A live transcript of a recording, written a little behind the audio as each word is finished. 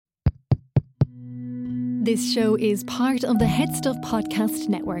This show is part of the Head Stuff Podcast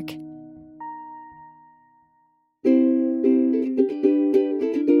Network.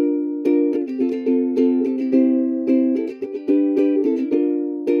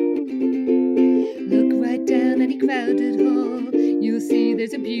 Look right down any crowded hall, you'll see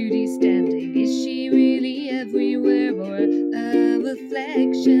there's a beauty standing. Is she really everywhere or a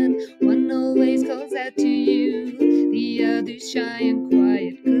reflection? One always calls out to you, the other's shy and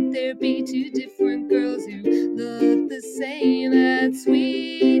quiet. Could there be two different girls who look the same at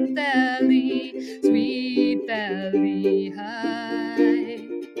Sweet Valley High?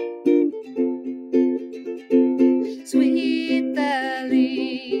 Sweet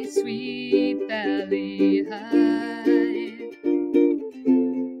Valley High.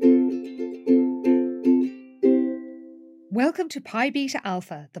 Welcome to Pi Beta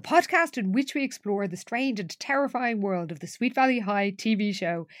Alpha, the podcast in which we explore the strange and terrifying world of the Sweet Valley High TV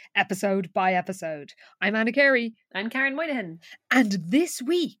show, episode by episode. I'm Anna Carey. I'm Karen Moynihan. And this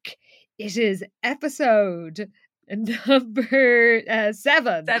week, it is episode number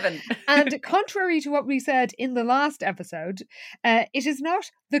 7. And contrary to what we said in the last episode, it is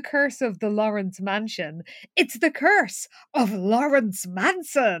not the curse of the Laurence mansion. It's the curse of Lawrence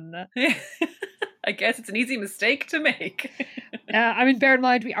Manson. I guess it's an easy mistake to make. I mean, bear in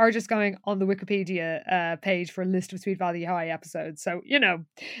mind, we are just going on the Wikipedia page for a list of Sweet Valley High episodes. So,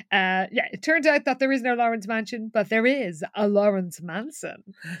 it turns out that there is no Lawrence mansion, but there is a Lawrence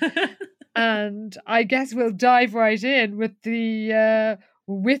Manson. And I guess we'll dive right in with the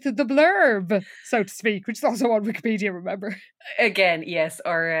blurb, so to speak, which is also on Wikipedia, remember? Again, yes,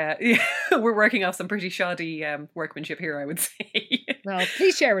 we're working off some pretty shoddy workmanship here, I would say. Well,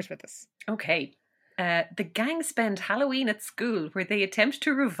 please share it with us. Okay. The gang spend Halloween at school where they attempt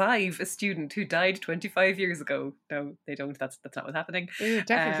to revive a student who died 25 years ago. No, they don't. That's not what's happening. It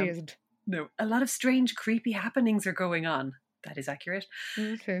definitely isn't. No. A lot of strange, creepy happenings are going on. That is accurate.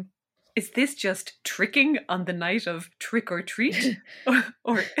 Okay. Is this just tricking on the night of trick or treat?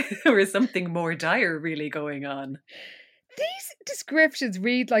 or is something more dire really going on? These descriptions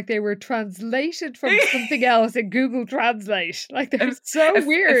read like they were translated from something else in Google Translate. Like they're so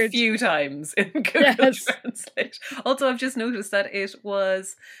weird. A few times in Google Translate. Also, I've just noticed that it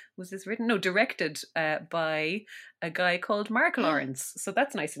was this written? No, directed by a guy called Mark Lawrence. So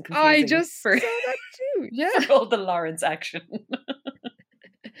that's nice and confusing. I just saw that too. Yeah. For all the Lawrence action.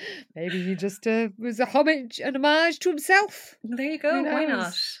 Maybe he just was an homage to himself. There you go. Why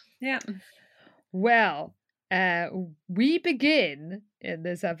not? Yeah. Well, we begin in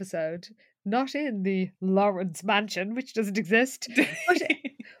this episode not in the Lawrence mansion, which doesn't exist,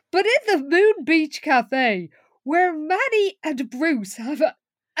 but in the Moon Beach Cafe, where Manny and Bruce have an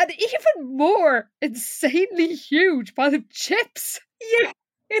even more insanely huge pile of chips. Yeah,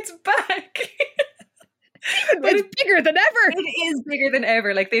 it's back. It's bigger than ever. It is bigger than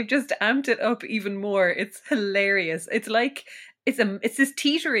ever. Like they've just amped it up even more. It's hilarious. It's like it's this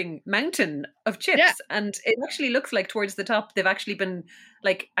teetering mountain of chips, and it actually looks like towards the top they've actually been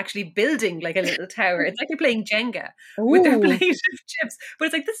building like a little tower. It's like they're playing Jenga with their plate of chips. But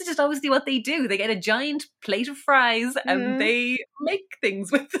it's like this is just obviously what they do. They get a giant plate of fries and they make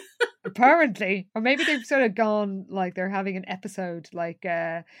things with them. Apparently, or maybe they've sort of gone like they're having an episode like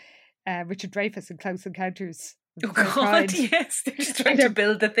Richard Dreyfuss in Close Encounters. Oh God, yes. They're just trying to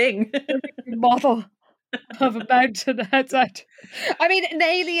build the thing. Model of a mountain outside. I mean, an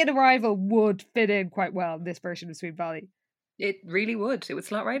alien arrival would fit in quite well in this version of Sweet Valley. It really would. It would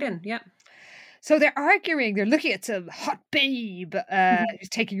slot right in, yeah. So they're arguing, they're looking at some hot babe who's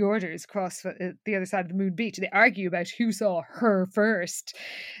taking orders across the other side of the Moon Beach. They argue about who saw her first.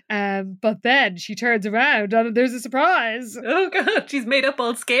 But then she turns around and there's a surprise. Oh God, she's made up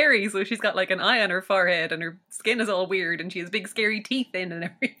all scary. So she's got like an eye on her forehead and her skin is all weird and she has big scary teeth in and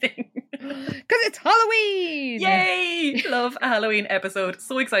everything. Because it's Halloween! Yay! Love a Halloween episode.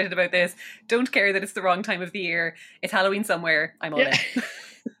 So excited about this. Don't care that it's the wrong time of the year. It's Halloween somewhere. I'm all in.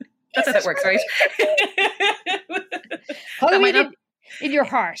 That's how that works, right? Halloween in your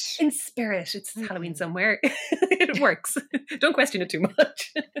heart. In spirit. It's Halloween somewhere. It works. Don't question it too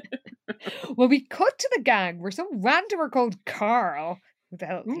much. Well, we cut to the gang where some randomer called Carl. Who the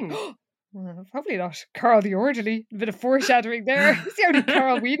hell? Well, probably not Carl the Orderly. A bit of foreshadowing there. He's the only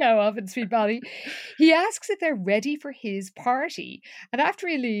Carl we know of in Sweet Valley. He asks if they're ready for his party. And after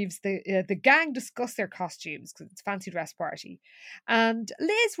he leaves, the gang discuss their costumes because it's a fancy dress party. And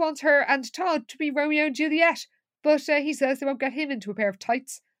Liz wants her and Todd to be Romeo and Juliet. But he says they won't get him into a pair of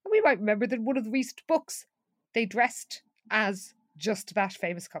tights. And we might remember that in one of the recent books, they dressed as just that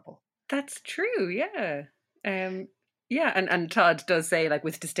famous couple. That's true, yeah. Yeah, and Todd does say, like,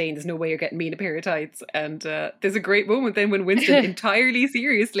 with disdain, there's no way you're getting me in a pair of tights. And there's a great moment then when Winston entirely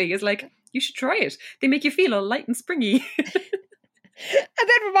seriously is like, you should try it. They make you feel all light and springy. And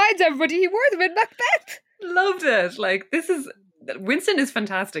then reminds everybody he wore them in Macbeth. Loved it. Like, Winston is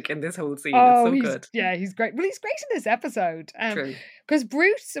fantastic in this whole scene. It's so good. Yeah, he's great. Well, he's great in this episode. True. Because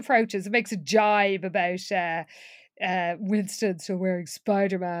Bruce approaches and makes a jibe about Winston still wearing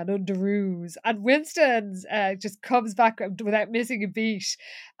Spider-Man underoos, and Winston just comes back without missing a beat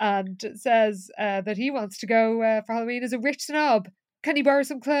and says that he wants to go for Halloween as a rich snob. Can he borrow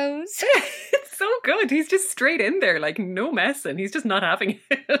some clothes? It's so good. He's just straight in there, like no messing. He's just not having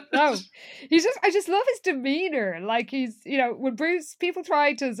it. No, I just love his demeanor. Like he's, when people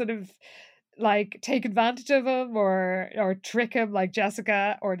try to sort of like take advantage of him or trick him like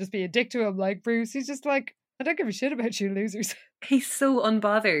Jessica, or just be a dick to him like Bruce, he's just like, I don't give a shit about you losers. He's so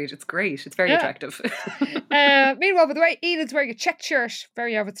unbothered. It's great. It's very attractive. Meanwhile, by the way, Enid's wearing a checked shirt,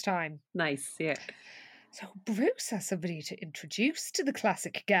 very of its time. Nice, yeah. So Bruce has somebody to introduce to the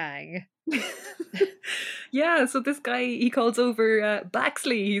classic gang. Yeah, so this guy, he calls over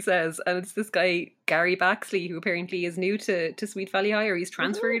Baxley, he says, and it's this guy, Gary Baxley, who apparently is new to Sweet Valley High, or he's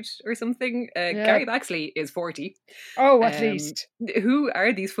transferred or something. Gary Baxley is 40. Oh, at least. Who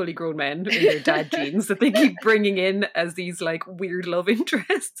are these fully grown men in their dad jeans that they keep bringing in as these like weird love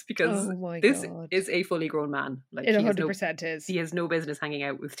interests? Because this is a fully grown man. Like, it 100% is. He has no business hanging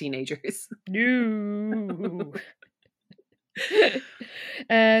out with teenagers. No.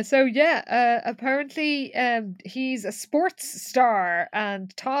 Apparently he's a sports star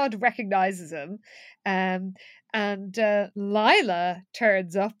and Todd recognizes him, and Lila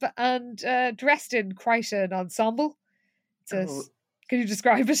turns up and dressed in quite an ensemble. Can you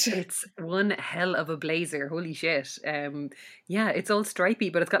describe it? It's one hell of a blazer. Holy shit. It's all stripy,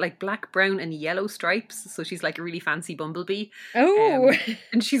 but it's got like black, brown and yellow stripes. So she's like a really fancy bumblebee. Oh.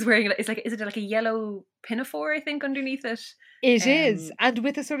 And she's wearing, is it like a yellow pinafore, I think, underneath it? It is. And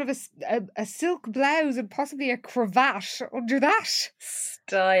with a sort of a silk blouse and possibly a cravat under that.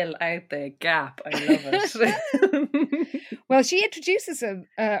 Style out the gap. I love it. Well, she introduces him,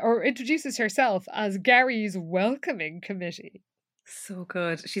 or introduces herself as Gary's welcoming committee. So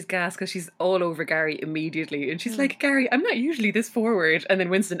good. She's gassed because she's all over Gary immediately. And she's like, Gary, I'm not usually this forward. And then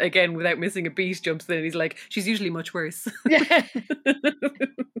Winston, again, without missing a beat, jumps in and he's like, she's usually much worse. Yeah.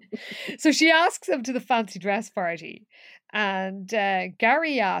 So she asks him to the fancy dress party. And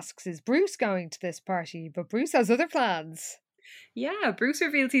Gary asks, is Bruce going to this party? But Bruce has other plans. Yeah, Bruce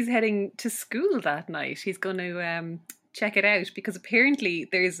reveals he's heading to school that night. He's going to check it out because apparently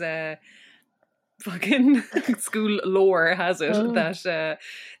there's a... fucking school lore has it that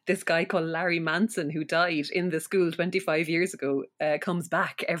this guy called Larry Manson, who died in the school 25 years ago, comes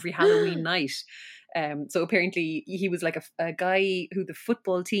back every Halloween night. So apparently he was like a guy who the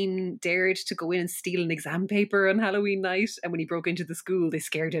football team dared to go in and steal an exam paper on Halloween night, and when he broke into the school they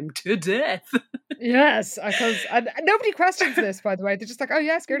scared him to death. Yes, because nobody questions this, by the way. They're just like, oh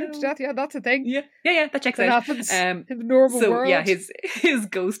yeah, scared him to death. Yeah, that's a thing. Yeah, that checks out. Happens in the normal world. Yeah, his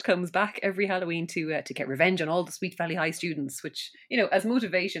ghost comes back every Halloween to get revenge on all the Sweet Valley High students, which, as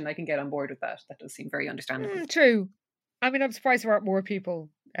motivation, I can get on board with that. That does seem very understandable. True. I mean, I'm surprised there aren't more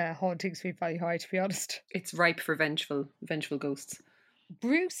people haunting Sweet Valley High, to be honest. It's ripe for vengeful ghosts.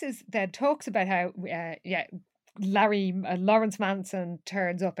 Bruce then talks about how Laurence Manson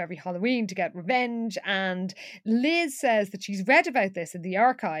turns up every Halloween to get revenge, and Liz says that she's read about this in the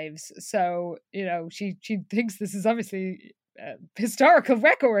archives, so she thinks this is obviously historical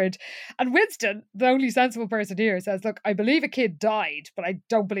record. And Winston, the only sensible person here, says, look, I believe a kid died, but I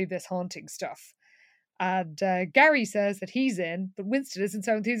don't believe this haunting stuff. And Gary says that he's in, but Winston isn't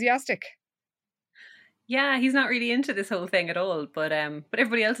so enthusiastic. Yeah, he's not really into this whole thing at all. But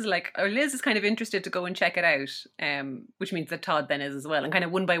everybody else is like, or Liz is kind of interested to go and check it out, which means that Todd then is as well. And kind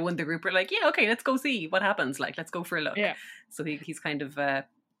of one by one, the group are like, yeah, okay, let's go see what happens. Like, let's go for a look. Yeah. So he's kind of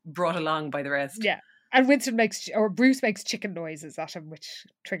brought along by the rest. Yeah. And Bruce makes chicken noises at him, which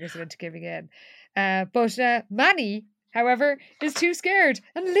triggers him into giving in. But Manny, however, is too scared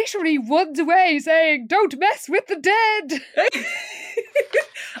and literally runs away saying, don't mess with the dead.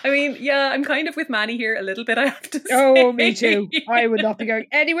 I mean, yeah, I'm kind of with Manny here a little bit, I have to say. Oh, me too. I would not be going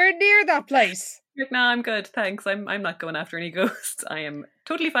anywhere near that place. Like, nah, I'm good, thanks. I'm not going after any ghosts. I am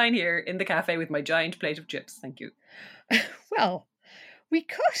totally fine here in the cafe with my giant plate of chips. Thank you. Well, we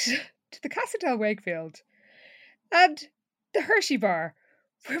cut to the Casa del Wakefield and the Hershey bar,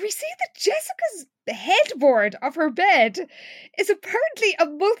 where we see that Jessica's headboard of her bed is apparently a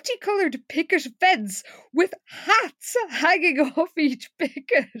multicoloured picket fence with hats hanging off each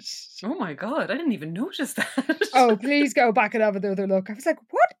picket. Oh my God, I didn't even notice that. Oh, please go back and have another look. I was like,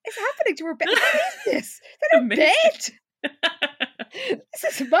 what is happening to her bed? What is this? Is that her bed?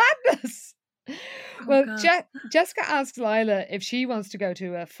 This is madness. Well, Jessica asks Lila if she wants to go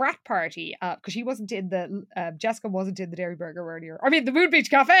to a frat party because she wasn't in the Jessica wasn't in the Dairy Burger earlier. I mean, the Moon Beach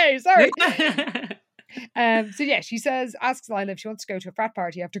Cafe. Sorry. So yeah, she asks Lila if she wants to go to a frat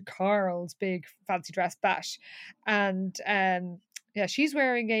party after Carl's big fancy dress bash, and yeah, she's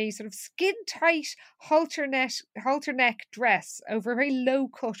wearing a sort of skin tight halter neck dress over a very low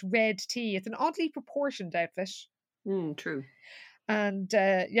cut red tee. It's an oddly proportioned outfit. True. And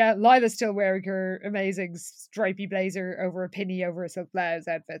yeah, Lila's still wearing her amazing stripy blazer over a pinny over a silk blouse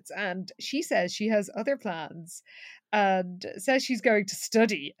outfits. And she says she has other plans and says she's going to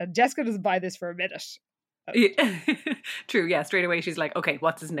study. And Jessica doesn't buy this for a minute. Yeah. True, yeah. Straight away she's like, okay,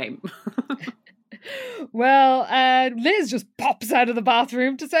 what's his name? Well, Liz just pops out of the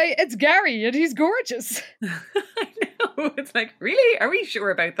bathroom to say it's Gary and he's gorgeous. I know. It's like, really? Are we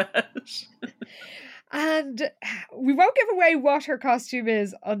sure about that? And we won't give away what her costume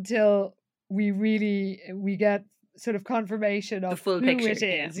is until we get sort of confirmation of the full who picture, it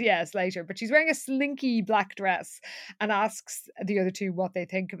is. Yeah. Yes, later. But she's wearing a slinky black dress and asks the other two what they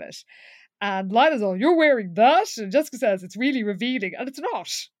think of it. And Lila's all, you're wearing that? And Jessica says it's really revealing. And it's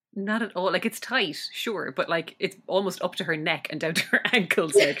not. Not at all. Like, it's tight, sure, but like it's almost up to her neck and down to her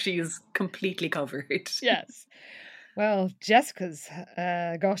ankles. Like, she is completely covered. Yes. Well, Jessica's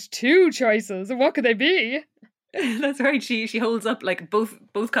got two choices, and what could they be? That's right. She holds up like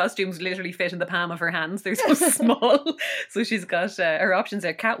both costumes literally fit in the palm of her hands. They're so small. So she's got her options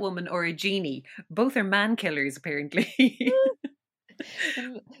are Catwoman or a genie. Both are man killers, apparently.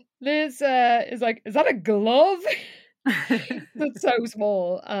 Liz is like, is that a glove? That's so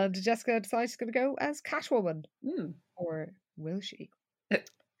small. And Jessica decides she's going to go as Catwoman. Or will she?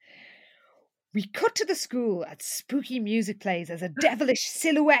 We cut to the school as spooky music plays as a devilish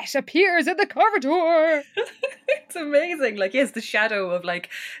silhouette appears in the corridor. It's amazing. Like, yes, the shadow of like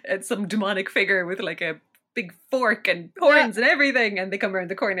some demonic figure with like a big fork and horns and everything. And they come around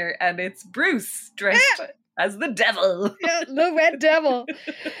the corner and it's Bruce dressed as the devil. Yeah, the red devil.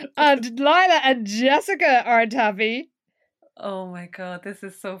 And Lila and Jessica aren't happy. Oh my God, this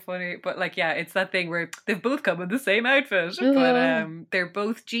is so funny. But like, yeah, it's that thing where they've both come in the same outfit, but they're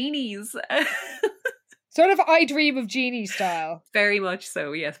both genies. Sort of I Dream of Genie style. Very much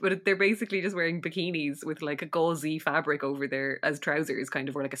so, yes. But they're basically just wearing bikinis with like a gauzy fabric over there as trousers, kind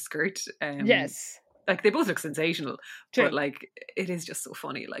of, or like a skirt. Yes. Like, they both look sensational. True. But like, it is just so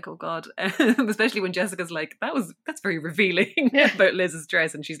funny. Like, oh God. Especially when Jessica's like, that's very revealing about Liz's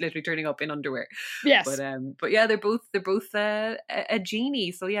dress, and she's literally turning up in underwear. Yes. But yeah, they're both a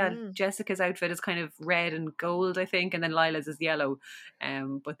genie. So yeah, Jessica's outfit is kind of red and gold, I think, and then Lila's is yellow.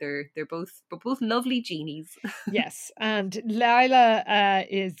 But they're both lovely genies. Yes. And Lila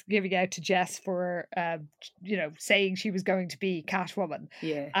is giving out to Jess for saying she was going to be Catwoman.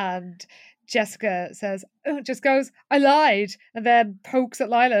 Yeah. And Jessica just goes, I lied, and then pokes at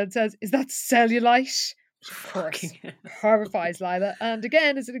Lila and says, is that cellulite? Of course, horrifies Lila. And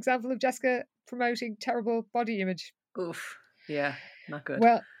again, is an example of Jessica promoting terrible body image. Oof. Yeah, not good.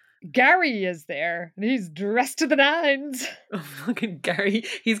 Well, Gary is there, and he's dressed to the nines. Oh, fucking Gary.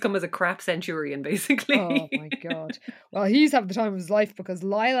 He's come as a crap centurion, basically. Oh, my God. Well, he's having the time of his life because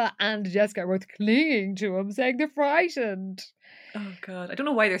Lila and Jessica are both clinging to him, saying they're frightened. Oh, God. I don't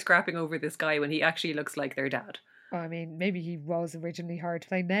know why they're scrapping over this guy when he actually looks like their dad. I mean, maybe he was originally hired to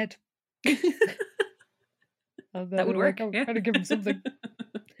play Ned. That would work. Kind of give him something.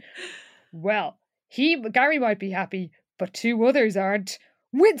 Well, Gary might be happy, but two others aren't.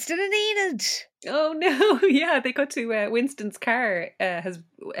 Winston and Enid. Oh no! Yeah, they got to Winston's car.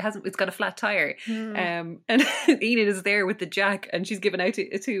 It's got a flat tire, and Enid is there with the jack, and she's given out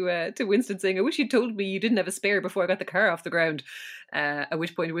to Winston saying, "I wish you'd told me you didn't have a spare before I got the car off the ground." At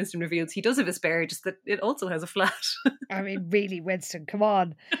which point Winston reveals he does have a spare, just that it also has a flat. I mean, really, Winston, come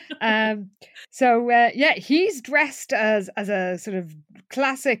on. So he's dressed as a sort of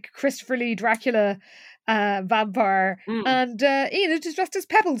classic Christopher Lee Dracula vampire, and Enid is dressed as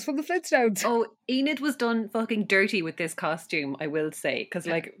Pebbles from the Flintstones. Oh, Enid was done fucking dirty with this costume, I will say, because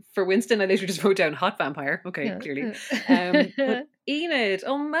like for Winston I literally just wrote down hot vampire, clearly. But Enid,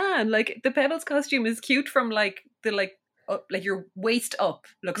 oh man, like the Pebbles costume is cute from like the like your waist up,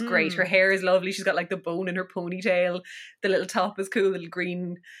 looks great. Her hair is lovely, she's got like the bone in her ponytail, the little top is cool, little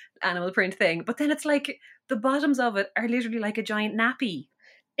green animal print thing, but then it's like the bottoms of it are literally like a giant nappy.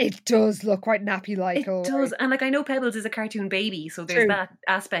 It does look quite nappy-like. It does. And like, I know Pebbles is a cartoon baby, so there's that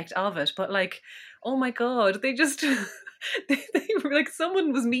aspect of it. But like, oh my God, they just... they were like,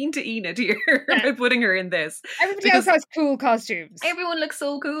 someone was mean to Enid here by putting her in this. Everybody else has cool costumes. Everyone looks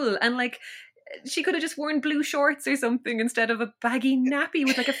so cool. And like, she could have just worn blue shorts or something instead of a baggy nappy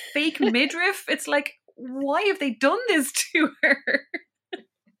with like a fake midriff. It's like, why have they done this to her?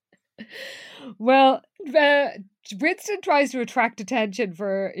 Well, Winston tries to attract attention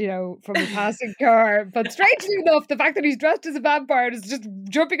from a passing car, but strangely enough, the fact that he's dressed as a vampire and is just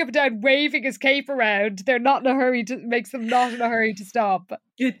jumping up and down, waving his cape around, they're not in a hurry makes them not in a hurry to stop.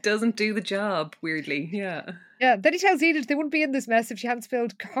 It doesn't do the job, weirdly. Yeah. Yeah, then he tells Enid they wouldn't be in this mess if she hadn't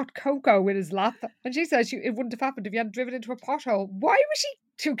spilled hot cocoa in his lap. And she says it wouldn't have happened if you hadn't driven into a pothole. Why was she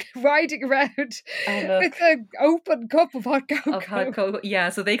riding around with an open cup of hot cocoa? Yeah,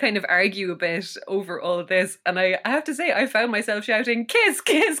 so they kind of argue a bit over all of this. And I have to say, I found myself shouting, kiss,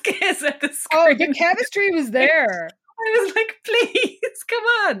 kiss, kiss at the screen. Oh, the chemistry was there. I was like, please, come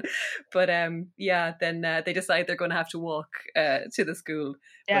on. But then they decide they're going to have to walk to the school.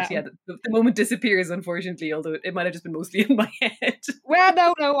 Yeah. But yeah, the moment disappears, unfortunately, although it might have just been mostly in my head.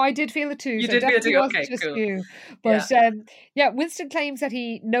 Well, no, I did feel it too. You did feel it too? Okay, cool. You. But Winston claims that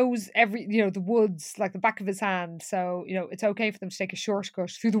he knows the woods like the back of his hand. So, it's okay for them to take a shortcut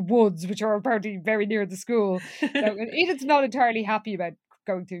through the woods, which are apparently very near the school. And Edith's not entirely happy about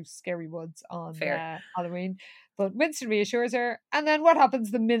going through scary woods on Halloween. But Winston reassures her, and then what happens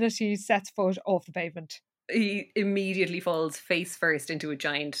the minute he sets foot off the pavement? He immediately falls face first into a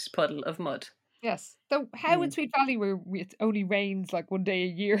giant puddle of mud. Yes. So how in Sweet Valley where it only rains like one day a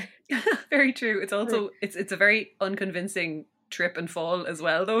year? Very true. It's also it's a very unconvincing trip and fall as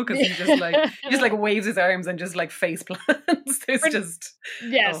well, though, because he just waves his arms and just like face plants.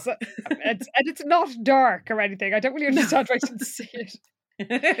 Yes, it's not dark or anything. I don't really understand why I didn't see it.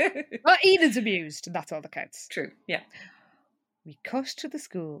 Well, Enid's amused, and that's all that counts. True, yeah. We cut to the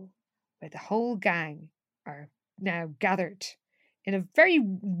school where the whole gang are now gathered in a very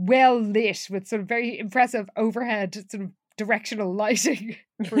well lit with sort of very impressive overhead sort of directional lighting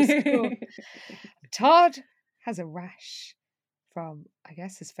for school. Todd has a rash from, I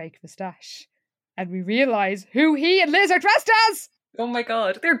guess, his fake moustache, and we realise who he and Liz are dressed as. Oh my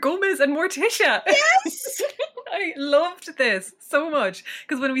God, they're Gomez and Morticia. Yes! I loved this so much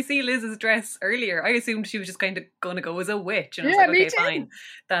because when we see Liz's dress earlier, I assumed she was just kind of going to go as a witch, and I was like, okay, fine,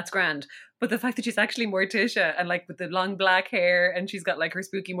 that's grand. But the fact that she's actually Morticia and like with the long black hair and she's got like her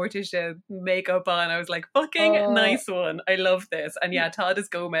spooky Morticia makeup on, I was like, fucking nice one. I love this. And yeah, Todd is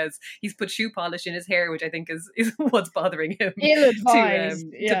Gomez. He's put shoe polish in his hair, which I think is what's bothering him to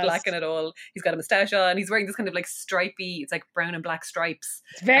blacken it all. He's got a moustache on. He's wearing this kind of like stripy, it's like brown and black stripes.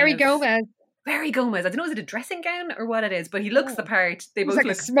 It's very Gomez. Very Gomez. I don't know, is it a dressing gown or what it is, but he looks the part. They both like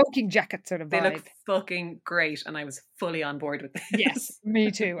look a smoking jacket sort of vibe. They look fucking great, and I was fully on board with this. Yes,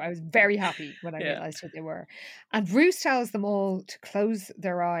 me too. I was very happy when I realised what they were. And Bruce tells them all to close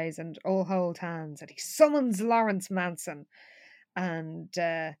their eyes and all hold hands, and he summons Laurence Manson, and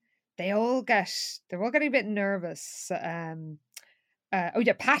they're all getting a bit nervous.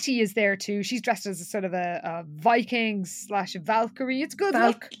 Patty is there too. She's dressed as a sort of a Viking / Valkyrie. It's good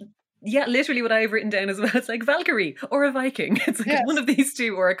look. Yeah, literally what I've written down as well. It's like Valkyrie or a Viking. It's like one of these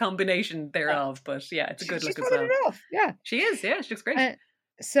two or a combination thereof. But yeah, it's a good look as well. Yeah, she is. Yeah, she looks great.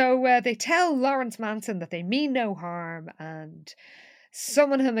 So they tell Laurence Manson that they mean no harm and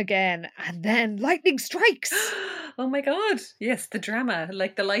summon him again, and then lightning strikes. Oh my God. Yes, the drama.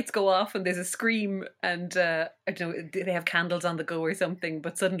 Like the lights go off and there's a scream and I don't know, they have candles on the go or something,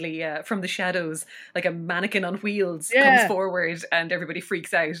 but suddenly from the shadows, like a mannequin on wheels comes forward and everybody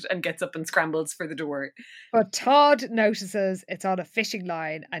freaks out and gets up and scrambles for the door. But Todd notices it's on a fishing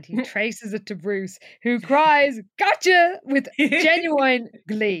line and he traces it to Bruce, who cries, "Gotcha!" with genuine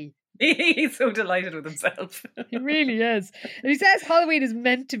glee. He's so delighted with himself. He really is. And he says Halloween is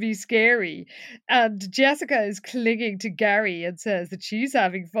meant to be scary. And Jessica is clinging to Gary and says that she's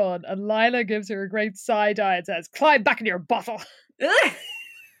having fun. And Lila gives her a great side eye and says, "Climb back in your bottle."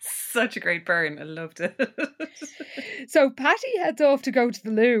 Such a great burn. I loved it. So Patty heads off to go to the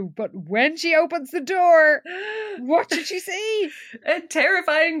loo. But when she opens the door, what should she see? A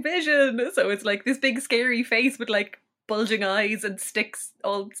terrifying vision. So it's like this big scary face with like bulging eyes and sticks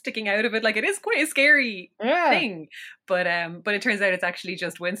all sticking out of it. Like it is quite a scary thing, but it turns out it's actually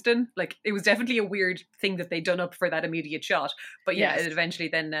just Winston. Like it was definitely a weird thing that they'd done up for that immediate shot, but it eventually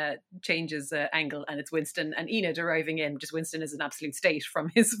then changes angle and it's Winston and Enid arriving in. Just Winston is in absolute state from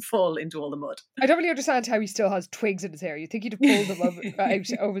his fall into all the mud. I don't really understand how he still has twigs in his hair. You think he'd have pulled them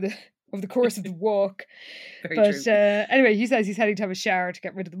out over the over the course of the walk. Very But true. anyway, he says he's heading to have a shower to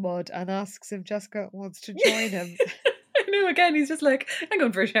get rid of the mud and asks if Jessica wants to join him. I know, again, he's just like, I'm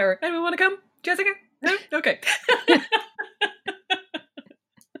going for a shower. Anyone want to come? Jessica? No? Okay.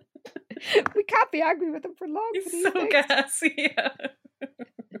 We can't be angry with him for long. He's for these so things. gassy. Yeah.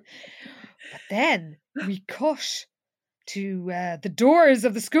 But then we cut to the doors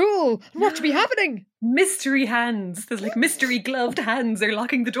of the school. And what should be happening? Mystery hands. There's like mystery gloved hands. They're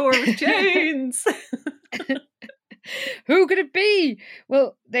locking the door with chains. Who could it be?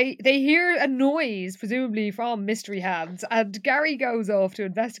 Well, they hear a noise, presumably from mystery hands, and Gary goes off to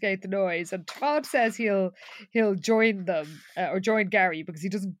investigate the noise. And Todd says he'll join them or join Gary because he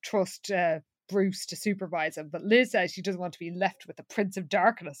doesn't trust Bruce to supervise him. But Liz says she doesn't want to be left with the Prince of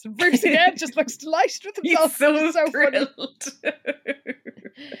Darkness. And Bruce again just looks delighted with himself. He's so Funny. thrilled.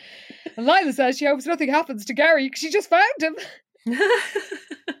 And Lila says she hopes nothing happens to Gary because she just found him.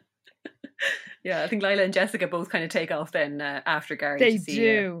 Yeah, I think Lila and Jessica both kind of take off then after Gary They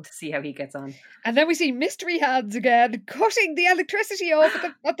to see how he gets on. And then we see mystery hands again cutting the electricity off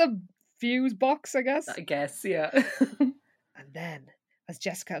at the fuse box, I guess. I guess, yeah. And then, as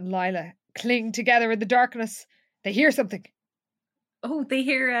Jessica and Lila cling together in the darkness, they hear something. Oh, they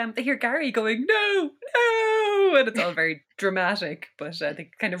hear Gary going, no, no, and it's all very dramatic, but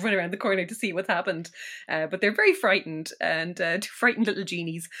they kind of run around the corner to see what's happened. But they're very frightened, and two frightened little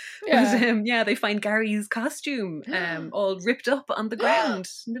genies. Yeah. But they find Gary's costume all ripped up on the ground.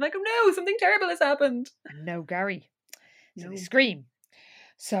 And they're like, oh no, something terrible has happened. And no Gary. So No. they scream.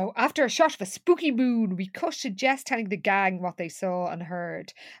 So after a shot of a spooky moon, we cut to Jess telling the gang what they saw and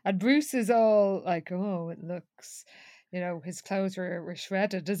heard. And Bruce is all like, oh, it looks... his clothes were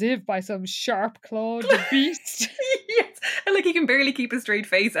shredded as if by some sharp-clawed beast. Yes, and like he can barely keep a straight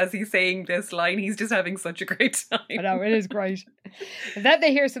face as he's saying this line. He's just having such a great time. I know, it is great. And then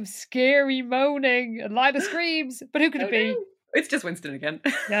they hear some scary moaning and Lila screams. But who could it be? No. It's just Winston again.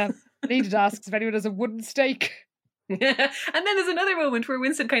 Yeah, Enid asks if anyone has a wooden stake. And then there's another moment where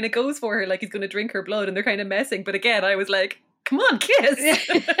Winston kind of goes for her like he's going to drink her blood and they're kind of messing. But again, I was like, come on, kiss.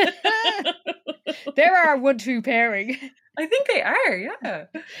 They're our 1-2 pairing. I think they are, yeah.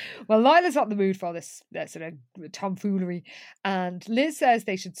 Well, Lila's not in the mood for all this sort of tomfoolery. And Liz says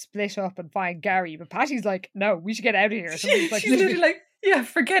they should split up and find Gary. But Patty's like, no, we should get out of here. So She's literally like, yeah,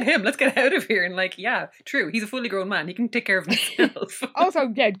 forget him. Let's get out of here. And like, yeah, true. He's a fully grown man. He can take care of himself.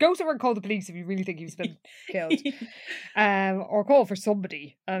 Also, yeah, go somewhere and call the police if you really think he's been killed. Or call for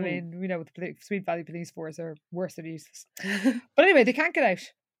somebody. I mean, we know the Sweet Valley Police Force are worse than useless. But anyway, they can't get out.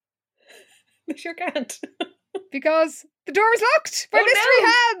 They sure can't. Because the door is locked by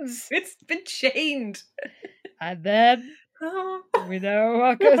mystery hands. It's been chained. And then we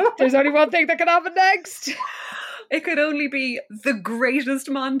know there's only one thing that can happen next. It could only be the greatest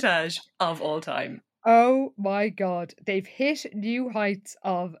montage of all time. Oh my God. They've hit new heights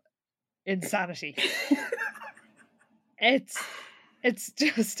of insanity. It's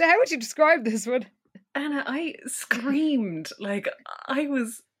just, how would you describe this one? Anna, I screamed. Like, I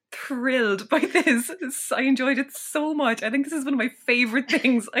was thrilled by this. I enjoyed it so much. I think this is one of my favourite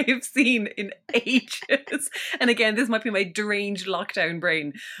things I have seen in ages. And again, this might be my deranged lockdown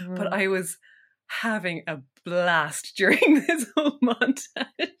brain, but I was having a blast during this whole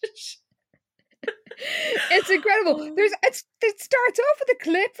montage. It's incredible. It starts off with a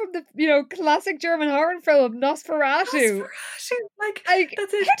clip from the classic German horror film Nosferatu. Like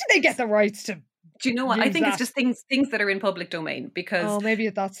that's it. How did they get the rights to? Do you know what? I think it's just things that are in public domain because maybe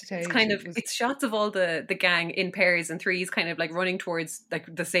at that stage it's kind of it's shots of all the gang in pairs and threes, kind of like running towards like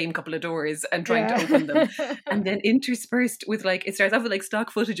the same couple of doors and trying to open them, and then interspersed with like it starts off with like stock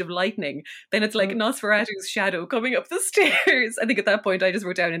footage of lightning. Then it's like Nosferatu's shadow coming up the stairs. I think at that point I just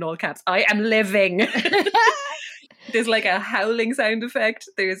wrote down in all caps, "I am living." There's like a howling sound effect.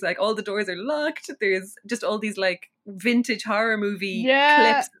 There's like all the doors are locked. There's just all these like vintage horror movie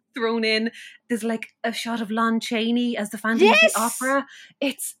clips thrown in. There's like a shot of Lon Chaney as the Phantom of the Opera.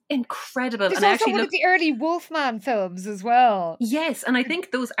 It's incredible. There's and also one of the early Wolfman films as well. Yes, and I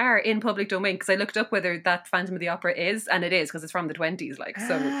think those are in public domain because I looked up whether that Phantom of the Opera is, and it is because it's from the 20s. Like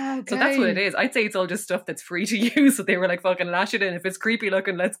so that's what it is. I'd say it's all just stuff that's free to use. So they were like, fucking lash it in. If it's creepy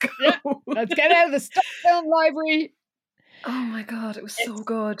looking, let's go. Yeah, let's get out of the stock film library. Oh my God, it was so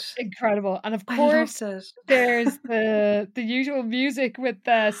good. Incredible. And of course, there's the usual music with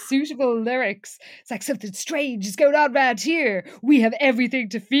suitable lyrics. It's like, something strange is going on around here. We have everything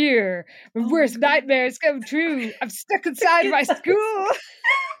to fear. My worst nightmares come true. I'm stuck inside my school.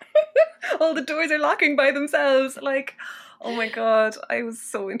 All the doors are locking by themselves. Like, Oh my God, I was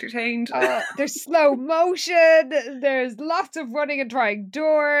so entertained. There's slow motion, there's lots of running and trying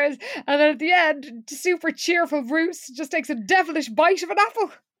doors, and then at the end, super cheerful Bruce just takes a devilish bite of an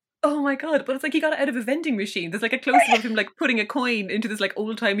apple. Oh my God, but it's like he got it out of a vending machine. There's like a close-up of him like putting a coin into this like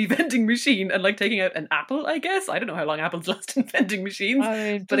old-timey vending machine and like taking out an apple, I guess. I don't know how long apples last in vending machines. I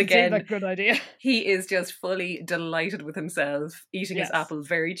mean, but again, like a good idea. He is just fully delighted with himself, eating his apples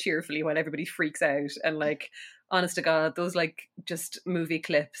very cheerfully while everybody freaks out. And like, honest to God, those like just movie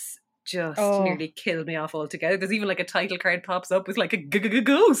clips just nearly killed me off altogether. There's even like a title card pops up with like a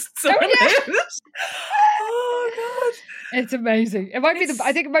ghost. Oh God, it's amazing. I think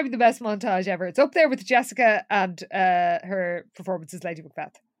it might be the best montage ever. It's up there with Jessica and her performance as Lady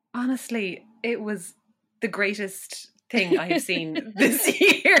Macbeth. Honestly, it was the greatest thing I have seen this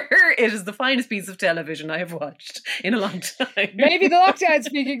year. It is the finest piece of television I have watched in a long time. Maybe the lockdown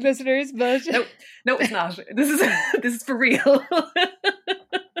speaking listeners, but no, it's not. This is for real.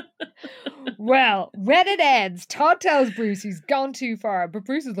 Well, when it ends, Todd tells Bruce he's gone too far, but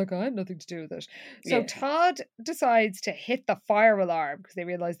Bruce is like, I had nothing to do with it. So Todd decides to hit the fire alarm because they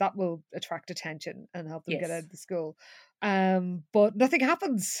realise that will attract attention and help them get out of the school. But nothing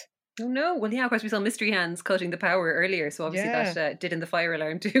happens. Oh no. Well, yeah, of course we saw Mystery Hands cutting the power earlier, so obviously that did in the fire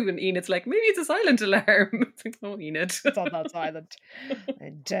alarm too, and Enid's like, maybe it's a silent alarm. It's like, oh, Enid. It's not that silent.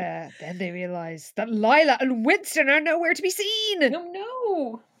 And then they realise that Lila and Winston are nowhere to be seen. Oh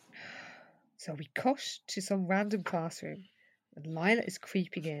no. So we cut to some random classroom and Lila is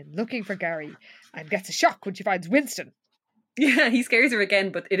creeping in, looking for Gary, and gets a shock when she finds Winston. Yeah, he scares her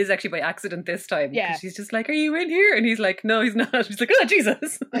again, but it is actually by accident this time. Yeah. She's just like, are you in here? And he's like, no, he's not. She's like, oh,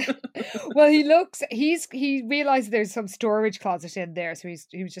 Jesus. Well, he realises there's some storage closet in there, so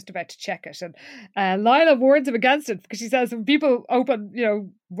he was just about to check it. And Lila warns him against it because she says when people open,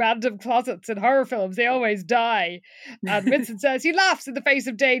 random closets in horror films, they always die. And Vincent says he laughs in the face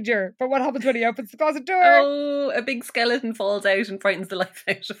of danger, but what happens when he opens the closet door? Oh, a big skeleton falls out and frightens the life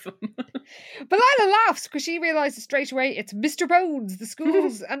out of him. But Lila laughs because she realises straight away it's Mr. Bones, the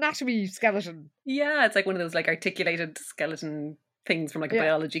school's anatomy skeleton. Yeah, it's like one of those like articulated skeleton things from like a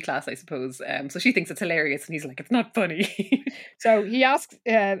biology class, I suppose. So she thinks it's hilarious and he's like, it's not funny. So he asks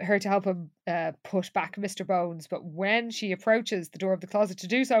her to help him push back Mr. Bones, but when she approaches the door of the closet to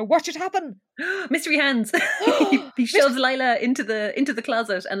do so, what should happen? Mystery Hands. He shoves Lila into the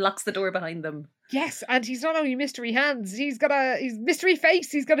closet and locks the door behind them. Yes, and he's not only Mystery Hands, he's Mystery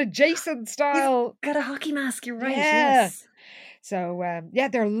Face, he's got a Jason style. He's got a hockey mask, you're right, yeah. yes. So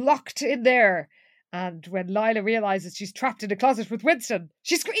they're locked in there. And when Lila realises she's trapped in a closet with Winston,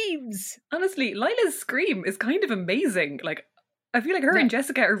 she screams. Honestly, Lila's scream is kind of amazing. Like, I feel like her and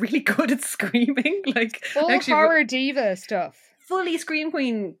Jessica are really good at screaming. Like, full horror diva stuff. Fully scream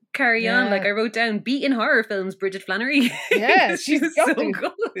queen, carry on. Like I wrote down, beat in horror films, Bridget Flannery. Yeah, she's so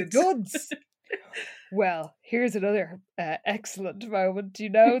good. Goods. Well, here's another excellent moment. You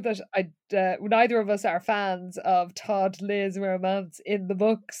know that neither of us are fans of Todd Liz romance in the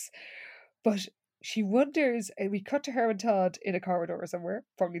books, but she wonders, we cut to her and Todd in a corridor somewhere,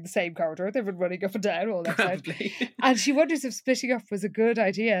 probably the same corridor. They've been running up and down all that time. And she wonders if splitting up was a good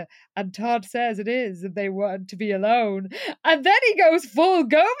idea. And Todd says it is, and they want to be alone. And then he goes full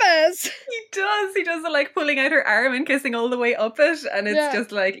Gomez. He does the like pulling out her arm and kissing all the way up it. And it's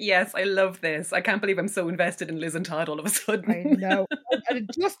just like, yes, I love this. I can't believe I'm so invested in Liz and Todd all of a sudden. I know. And it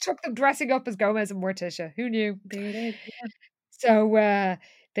just took them dressing up as Gomez and Morticia. Who knew? There it is. Yeah. So,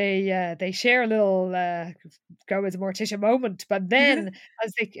 they share a little Gomez and Morticia moment, but then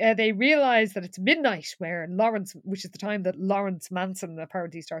as they realise that it's midnight, where Laurence, which is the time that Laurence Manson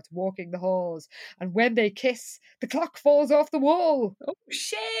apparently starts walking the halls, and when they kiss, the clock falls off the wall. Oh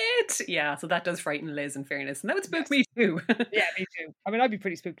shit! Yeah, so that does frighten Liz, in fairness, and that would spook me too. Yeah, me too. I mean, I'd be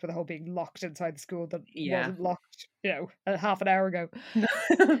pretty spooked for the whole being locked inside the school that wasn't locked, half an hour ago.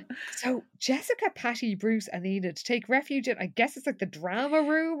 So Jessica, Patty, Bruce, and Enid take refuge in, I guess it's like the drama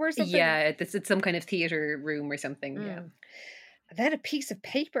room or something. Yeah, it's some kind of theatre room or something. Yeah. And then a piece of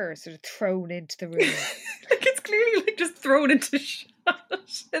paper sort of thrown into the room. Like it's clearly like just thrown into shot.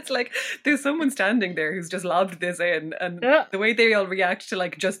 It's like there's someone standing there who's just lobbed this in, and the way they all react to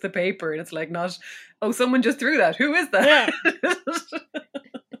like just the paper, and it's like not, oh, someone just threw that. Who is that? Yeah.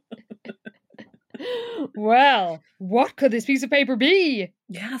 Well, what could this piece of paper be?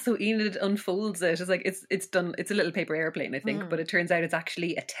 Yeah, so Enid unfolds it. It's like it's done. It's a little paper airplane, I think, but it turns out it's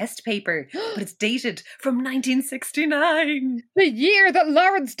actually a test paper, but it's dated from 1969, the year that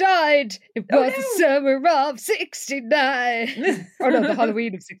Laurence died. It was the summer of '69. Oh no, the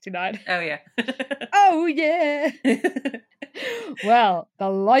Halloween of '69. Oh yeah. Oh yeah. Well, the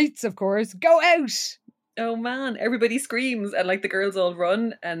lights, of course, go out. Oh man, everybody screams and like the girls all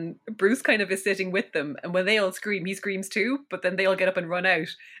run and Bruce kind of is sitting with them, and when they all scream, he screams too, but then they all get up and run out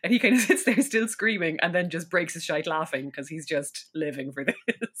and he kind of sits there still screaming and then just breaks his shite laughing because he's just living for this.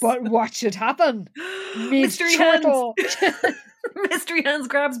 But what should happen? Mystery Hands! Mystery Hands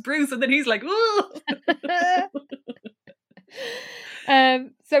grabs Bruce and then he's like, ooh!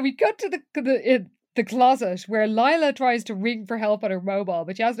 So we got to the closet where Lila tries to ring for help on her mobile,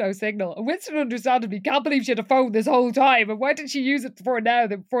 but she has no signal. And Winston understandably can't believe she had a phone this whole time. And why didn't she use it before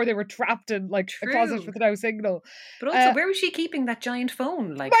they were trapped in like a closet with no signal? But also, where was she keeping that giant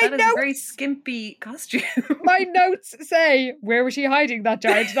phone? Like, that is a very skimpy costume. My notes say, where was she hiding that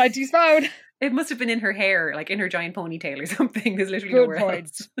giant 90s phone? It must have been in her hair, like in her giant ponytail or something. There's literally Good nowhere point.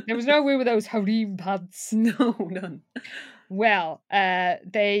 else. There was no way with those harem pants. No, none. Well,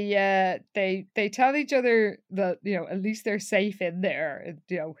 they tell each other that, you know, at least they're safe in there,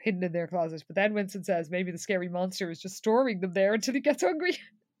 you know, hidden in their closet. But then Winston says maybe the scary monster is just storing them there until he gets hungry.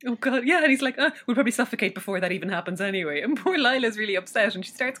 Oh God, yeah, and he's like, we'll probably suffocate before that even happens anyway. And poor Lila's really upset and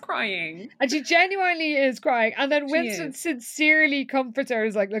she starts crying. And she genuinely is crying. And then Winston sincerely comforts her.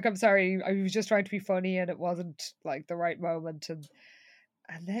 He's like, look, I'm sorry, I was just trying to be funny and it wasn't like the right moment. And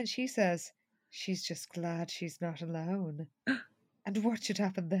then she says, she's just glad she's not alone. And what should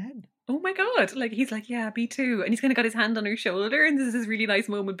happen then? Oh my God. Like, he's like, yeah, me too. And he's kind of got his hand on her shoulder and this is this really nice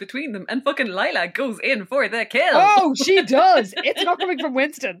moment between them. And fucking Lila goes in for the kill. Oh, she does. It's not coming from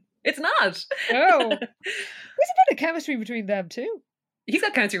Winston. It's not. No. There's a bit of chemistry between them too. He's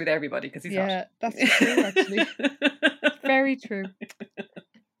got chemistry with everybody because he's hot. Yeah, that's true actually. Very true.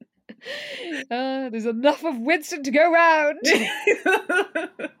 There's enough of Winston to go round.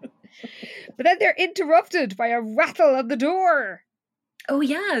 But then they're interrupted by a rattle at the door. Oh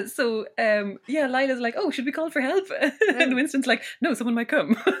yeah, so Lila's like, oh, should we call for help? And Winston's like, no, someone might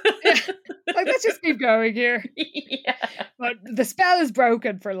come. Yeah. Like, let's just keep going here. Yeah. But the spell is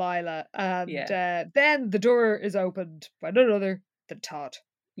broken for Lila, and then the door is opened by none other than Todd.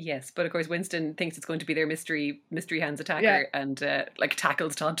 Yes, but of course Winston thinks it's going to be their mystery hands attacker and like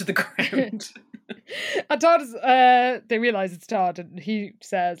tackles Todd to the ground. And Todd is, they realise it's Todd and he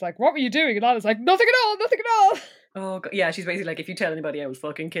says like, what were you doing? And Lila's like, nothing at all. Oh God. Yeah, she's basically like, if you tell anybody I will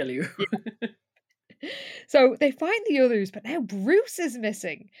fucking kill you. Yeah. So they find the others, but now Bruce is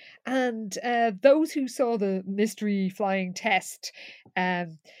missing. And those who saw the mystery flying test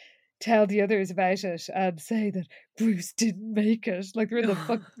tell the others about it and say that Bruce didn't make it. Like they're in the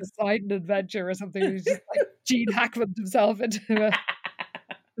fucking Poseidon adventure or something. He's just like Gene Hackman himself into the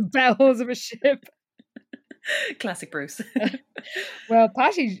bowels of a ship. Classic Bruce. Well,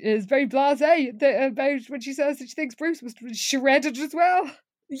 Patty is very blasé about when she says that she thinks Bruce was shredded as well.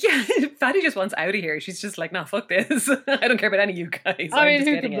 Yeah, Patty just wants out of here. She's just like, nah, fuck this. I don't care about any of you guys. I mean,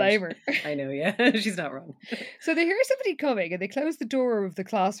 who can blame her? I know, yeah. She's not wrong. So they hear somebody coming and they close the door of the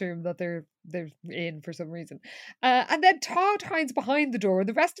classroom that they're in for some reason. And then Todd hides behind the door and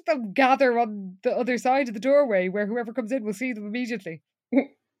the rest of them gather on the other side of the doorway where whoever comes in will see them immediately.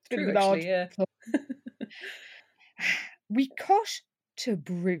 True, actually, yeah. We cut to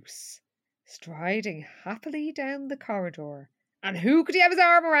Bruce striding happily down the corridor. And who could he have his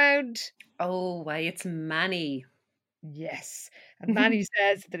arm around? Oh, why, it's Manny. Yes. And Manny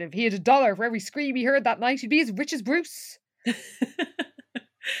says that if he had $1 for every scream he heard that night, he'd be as rich as Bruce.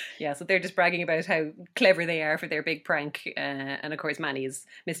 Yeah, so they're just bragging about how clever they are for their big prank. And of course, Manny is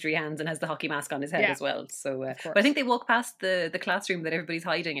mystery hands and has the hockey mask on his head as well. So, but I think they walk past the classroom that everybody's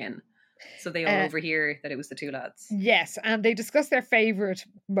hiding in. So they all overhear that it was the two lads. Yes, and they discuss their favourite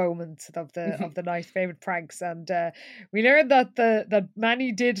moments of the night, favourite pranks, and we learned that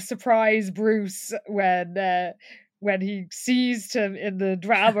Manny did surprise Bruce when he seized him in the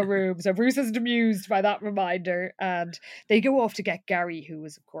drama room. So Bruce isn't amused by that reminder, and they go off to get Gary, who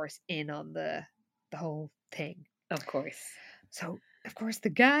was of course in on the whole thing. Of course. So of course the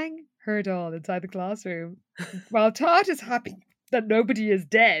gang heard all inside the classroom, while Todd is happy that nobody is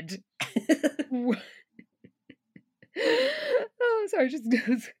dead. Oh, sorry, just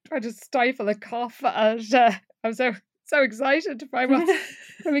trying to stifle a cough, and I'm so excited to find what's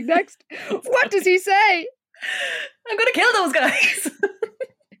coming next. What does he say? I'm going to kill those guys.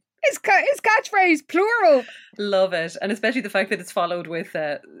 His catchphrase, plural. Love it. And especially the fact that it's followed with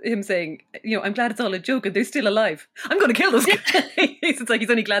him saying, I'm glad it's all a joke and they're still alive. I'm going to kill those guys. It's like he's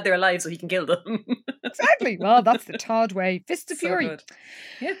only glad they're alive so he can kill them. Exactly. Well, that's the Todd way. Fist of fury. Good.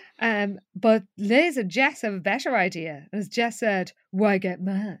 Yeah. But Liz and Jess have a better idea. As Jess said, why get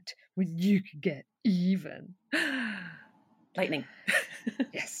mad when you can get even? Lightning.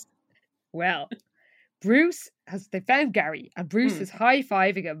 Yes. Well, they found Gary, and Bruce is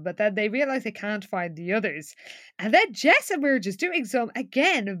high-fiving him, but then they realise they can't find the others. And then Jess emerges doing some,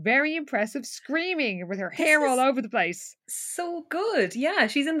 again, very impressive screaming with her hair all over the place. So good. Yeah,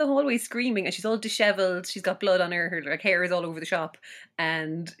 she's in the hallway screaming and she's all dishevelled. She's got blood on her. Her hair is all over the shop.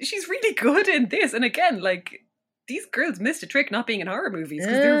 And she's really good in this. And again, like, these girls missed a trick not being in horror movies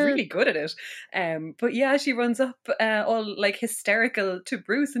because they're really good at it. But yeah, she runs up all like hysterical to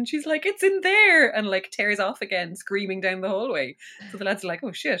Bruce and she's like, it's in there, and like tears off again, screaming down the hallway. So the lads are like,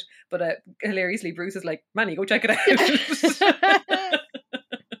 oh shit. But hilariously, Bruce is like, Manny, go check it out.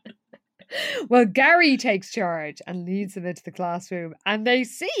 Well, Gary takes charge and leads them into the classroom, and they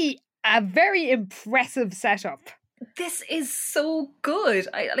see a very impressive setup. This is so good.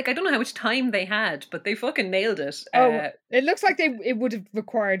 I don't know how much time they had, but they fucking nailed it. It looks like it would have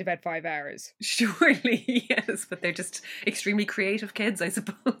required about 5 hours. Surely, yes, but they're just extremely creative kids, I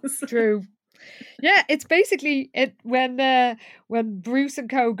suppose. True. Yeah, it's basically when Bruce and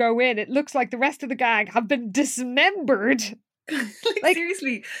co go in, it looks like the rest of the gang have been dismembered. like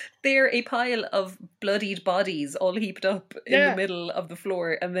seriously, they're a pile of bloodied bodies all heaped up in the middle of the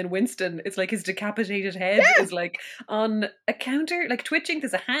floor, and then Winston, it's like his decapitated head is like on a counter, like twitching.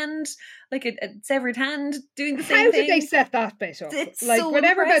 There's a hand, like a severed hand doing the same thing. How did they set that bit up? It's like so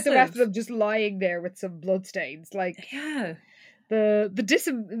whatever impressive. About the rest of them just lying there with some bloodstains, like the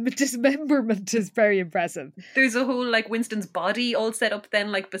dismemberment is very impressive. There's a whole like Winston's body all set up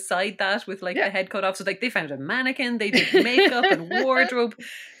then like beside that with like a head cut off. So like they found a mannequin, they did makeup and wardrobe.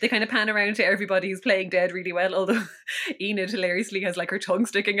 They kind of pan around to everybody who's playing dead really well, although Enid hilariously has like her tongue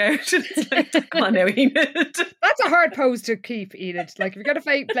sticking out. It's like, come on now, Enid. That's a hard pose to keep, Enid. Like if you're gonna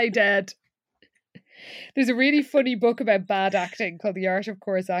play dead. There's a really funny book about bad acting called The Art of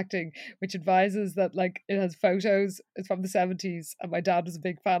Coarse Acting, which advises that like it has photos. It's from the 70s and my dad was a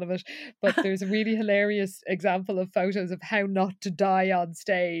big fan of it, but there's a really hilarious example of photos of how not to die on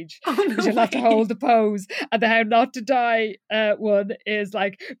stage. You'll have to hold the pose, and the how not to die one is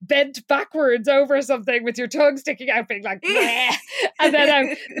like bent backwards over something with your tongue sticking out, being like bleh. And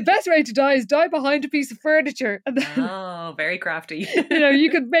then the best way to die is die behind a piece of furniture, and then very crafty. You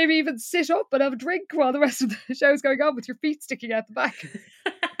could maybe even sit up and have a drink while the rest of the show's going on with your feet sticking out the back.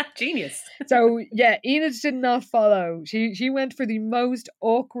 Genius. So yeah, Enid did not follow. She went for the most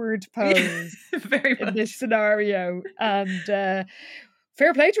awkward pose very much in this scenario, and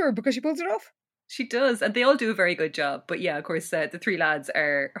fair play to her because she pulls it off. She does, and they all do a very good job. But yeah, of course, the 3 lads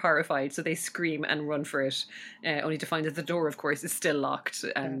are horrified, so they scream and run for it, only to find that the door, of course, is still locked,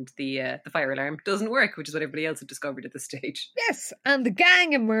 and the fire alarm doesn't work, which is what everybody else had discovered at this stage. Yes, and the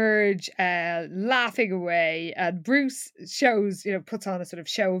gang emerge, laughing away, and Bruce puts on a sort of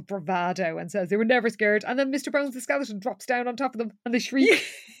show of bravado and says they were never scared, and then Mr. Bones the skeleton drops down on top of them, and they shriek.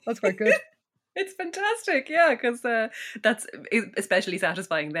 That's quite good. It's fantastic, yeah, because that's especially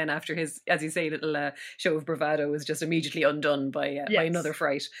satisfying then after his, as you say, little show of bravado is just immediately undone by another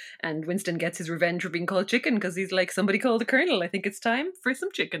fright. And Winston gets his revenge for being called chicken because he's like, somebody called the colonel, I think it's time for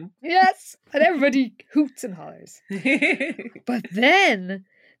some chicken. Yes, and everybody hoots and hollers. But then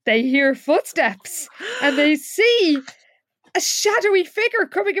they hear footsteps and they see a shadowy figure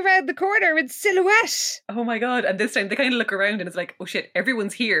coming around the corner in silhouette. Oh my god. And this time they kind of look around and it's like, oh shit,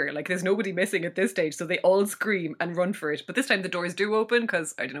 everyone's here. Like there's nobody missing at this stage. So they all scream and run for it. But this time the doors do open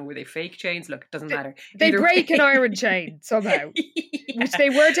because, I don't know, were they fake chains? Look, it doesn't matter. They break an iron chain somehow. Which they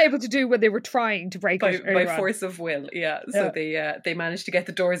weren't able to do when they were trying to break it by force of will. Yeah. So they managed to get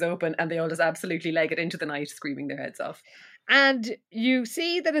the doors open and they all just absolutely leg it into the night, screaming their heads off. And you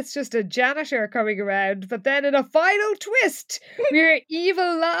see that it's just a janitor coming around, but then in a final twist, we hear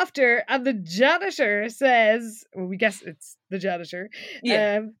evil laughter, and the janitor says, well, we guess it's the janitor,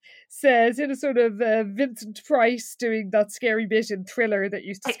 says in a sort of Vincent Price doing that scary bit in Thriller that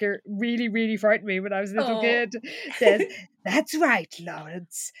used to really, really frighten me when I was a little kid, says, that's right,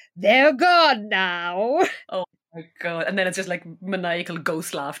 Laurence, they're gone now. Oh my god. And then it's just like maniacal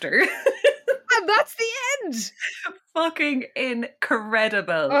ghost laughter. And that's the end. Fucking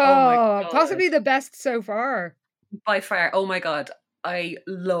incredible. Oh my god. Possibly the best so far. By far. Oh my god. I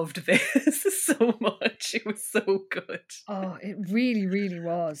loved this so much. It was so good. Oh, it really, really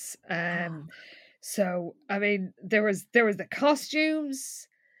was. So I mean, there was the costumes,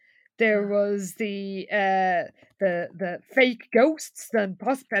 there was the fake ghosts, and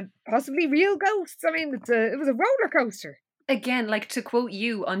possibly real ghosts. I mean, it was a roller coaster. Again, like to quote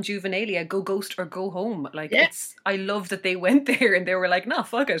you on Juvenalia, go ghost or go home. Like Yeah. I love that they went there and they were like, no,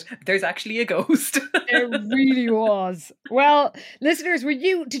 fuck it. There's actually a ghost. It really was. Well, listeners,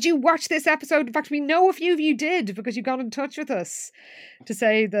 did you watch this episode? In fact, we know a few of you did because you got in touch with us to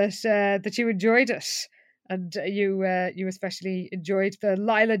say that you enjoyed it. And you especially enjoyed the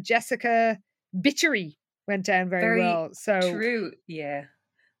Lila Jessica bitchery went down very well. So true. Yeah.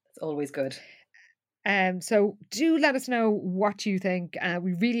 It's always good. So do let us know what you think.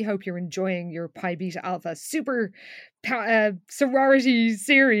 We really hope you're enjoying your Pi Beta Alpha super sorority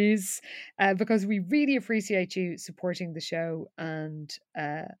series because we really appreciate you supporting the show, and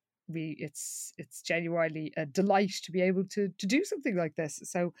it's genuinely a delight to be able to do something like this.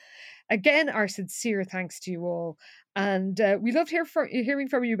 So again, our sincere thanks to you all. And we loved hearing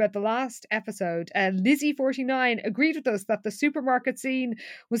from you about the last episode. Lizzie49 agreed with us that the supermarket scene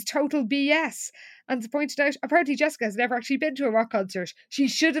was total BS and pointed out, apparently Jessica has never actually been to a rock concert. She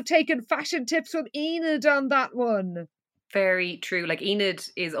should have taken fashion tips from Enid on that one. Very true. Like Enid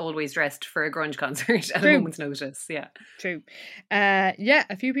is always dressed for a grunge concert at a moment's notice. Yeah. True.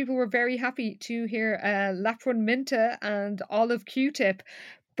 A few people were very happy to hear Laprun Minta and Olive Q-Tip.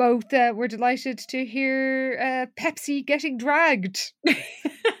 Both were delighted to hear Pepsi getting dragged.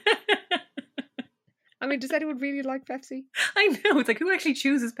 I mean, does anyone really like Pepsi? I know. It's like, who actually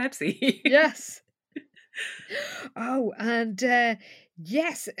chooses Pepsi? Yes. Oh, and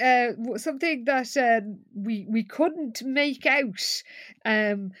yes, something that we couldn't make out,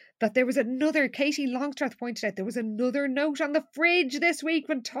 that there was another, Katie Longstrath pointed out, there was another note on the fridge this week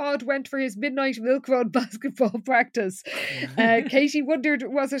when Todd went for his midnight milk run basketball practice. Katie wondered,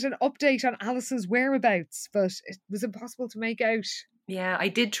 was it an update on Alice's whereabouts? But it was impossible to make out. Yeah, I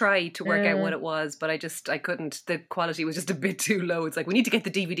did try to work out what it was, but I couldn't. The quality was just a bit too low. It's like, we need to get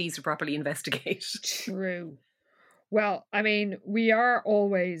the DVDs to properly investigate. True. Well, I mean, we are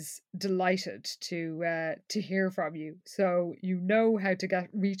always delighted to hear from you. So you know how to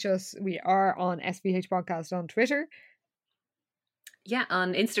reach us. We are on SVH Podcast on Twitter. Yeah,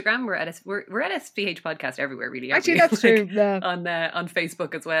 on Instagram we're at SVH Podcast everywhere, really. Actually, that's true. On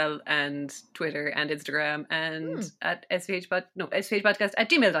Facebook as well, and Twitter and Instagram, and at SVH Podcast at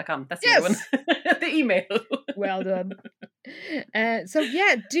gmail.com. That's the other one. The email. Well done. So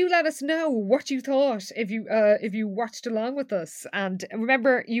yeah, do let us know what you thought if you watched along with us. And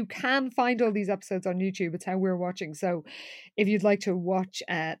remember, you can find all these episodes on YouTube. It's how we're watching. So if you'd like to watch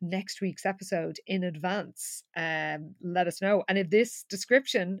next week's episode in advance, let us know. And if this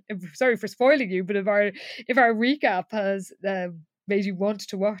description, sorry for spoiling you, but if our recap has made you want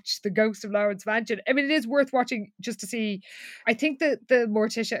to watch The Ghost of Laurence Mansion, I mean, it is worth watching just to see. I think that the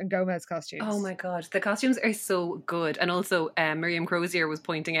Morticia and Gomez costumes. Oh my god, the costumes are so good. And also Miriam Crozier was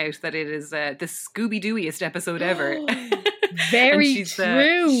pointing out that it is the Scooby Dooiest episode ever. Very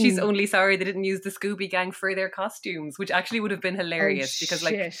true. She's only sorry they didn't use the Scooby Gang for their costumes, which actually would have been hilarious because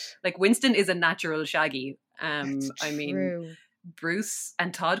like Winston is a natural Shaggy. I mean, Bruce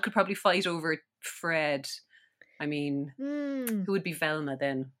and Todd could probably fight over Fred. I mean, who would be Velma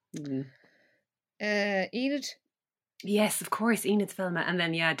then? Enid? Yes, of course, Enid's Velma. And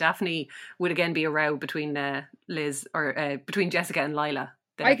then, yeah, Daphne would again be a row between Liz, or between Jessica and Lila.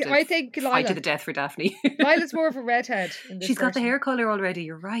 I think Lila. Fight to the death for Daphne. Lila's more of a redhead. She's got the hair colour already,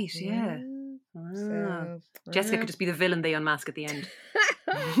 you're right, yeah. Jessica could just be the villain they unmask at the end.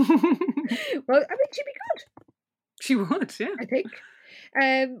 Well, I mean, she'd be good. She would, yeah. I think.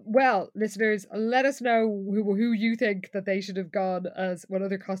 Well, listeners, let us know who you think that they should have gone as, what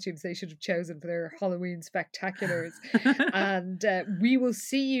other costumes they should have chosen for their Halloween spectaculars. And we will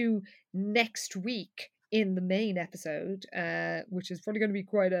see you next week in the main episode, which is probably going to be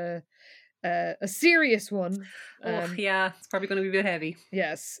quite a serious one. Yeah, it's probably going to be a bit heavy.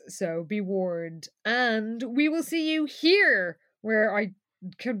 Yes, so be warned. And we will see you here, where I'd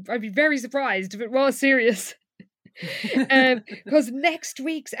be very surprised if it was serious. Because next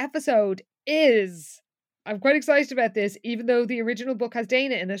week's episode is, I'm quite excited about this, even though the original book has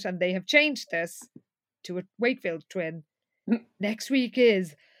Dana in it and they have changed this to a Wakefield twin. Next week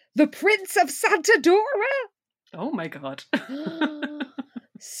is The Prince of Santa Dora. Oh my god.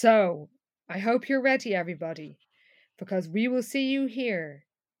 So I hope you're ready, everybody, because we will see you here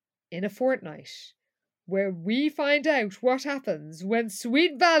in a fortnight, where we find out what happens when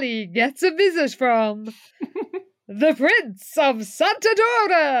Sweet Valley gets a visit from the Prince of Santa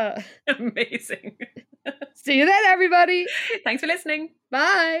Dora. Amazing. See you then, everybody. Thanks for listening.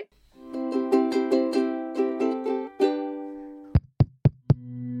 Bye.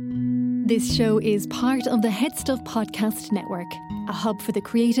 This show is part of the Head Stuff Podcast Network, a hub for the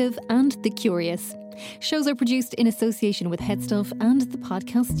creative and the curious. Shows are produced in association with Headstuff and the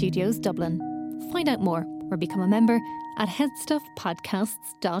Podcast Studios Dublin. Find out more or become a member at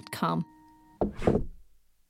headstuffpodcasts.com.